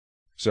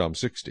Psalm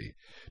 60.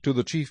 To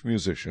the chief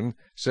musician,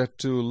 set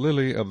to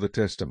Lily of the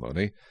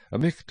Testimony, a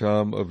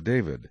miktam of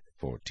David,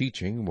 for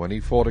teaching when he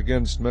fought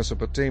against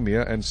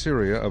Mesopotamia and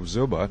Syria of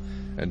Zobah,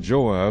 and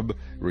Joab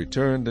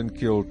returned and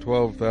killed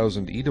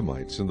 12,000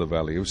 Edomites in the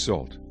valley of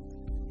Salt.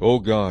 O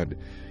God,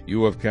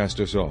 you have cast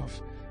us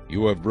off.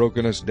 You have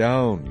broken us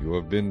down. You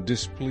have been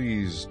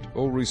displeased.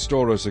 O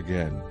restore us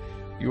again.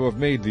 You have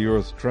made the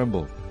earth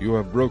tremble. You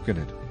have broken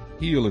it.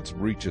 Heal its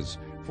breaches,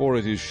 for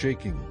it is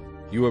shaking.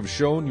 You have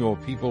shown your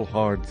people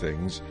hard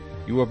things.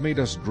 You have made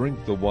us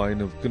drink the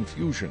wine of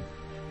confusion.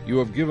 You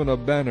have given a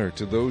banner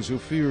to those who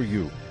fear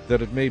you,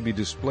 that it may be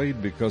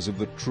displayed because of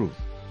the truth.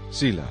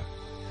 Selah.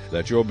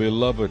 That your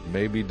beloved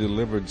may be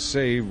delivered,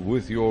 save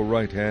with your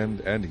right hand,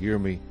 and hear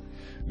me.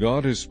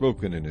 God has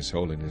spoken in his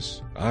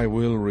holiness. I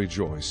will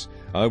rejoice.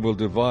 I will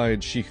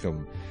divide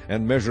Shechem,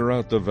 and measure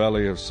out the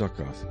valley of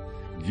Succoth.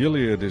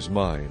 Gilead is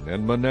mine,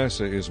 and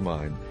Manasseh is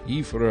mine.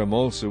 Ephraim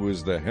also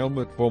is the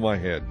helmet for my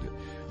head.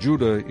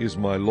 Judah is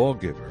my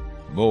lawgiver.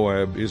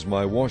 Moab is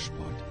my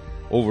washpot.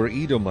 Over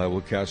Edom I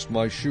will cast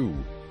my shoe.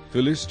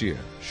 Philistia,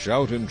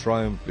 shout in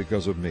triumph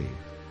because of me.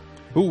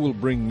 Who will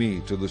bring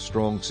me to the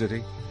strong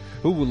city?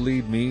 Who will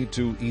lead me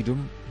to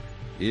Edom?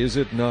 Is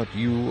it not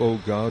you, O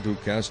God, who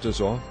cast us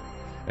off?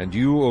 And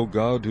you, O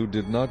God, who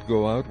did not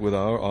go out with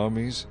our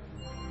armies?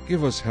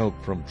 Give us help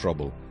from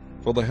trouble,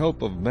 for the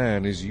help of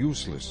man is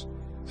useless.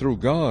 Through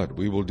God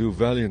we will do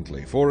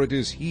valiantly, for it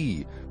is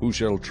he who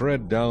shall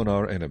tread down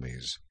our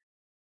enemies.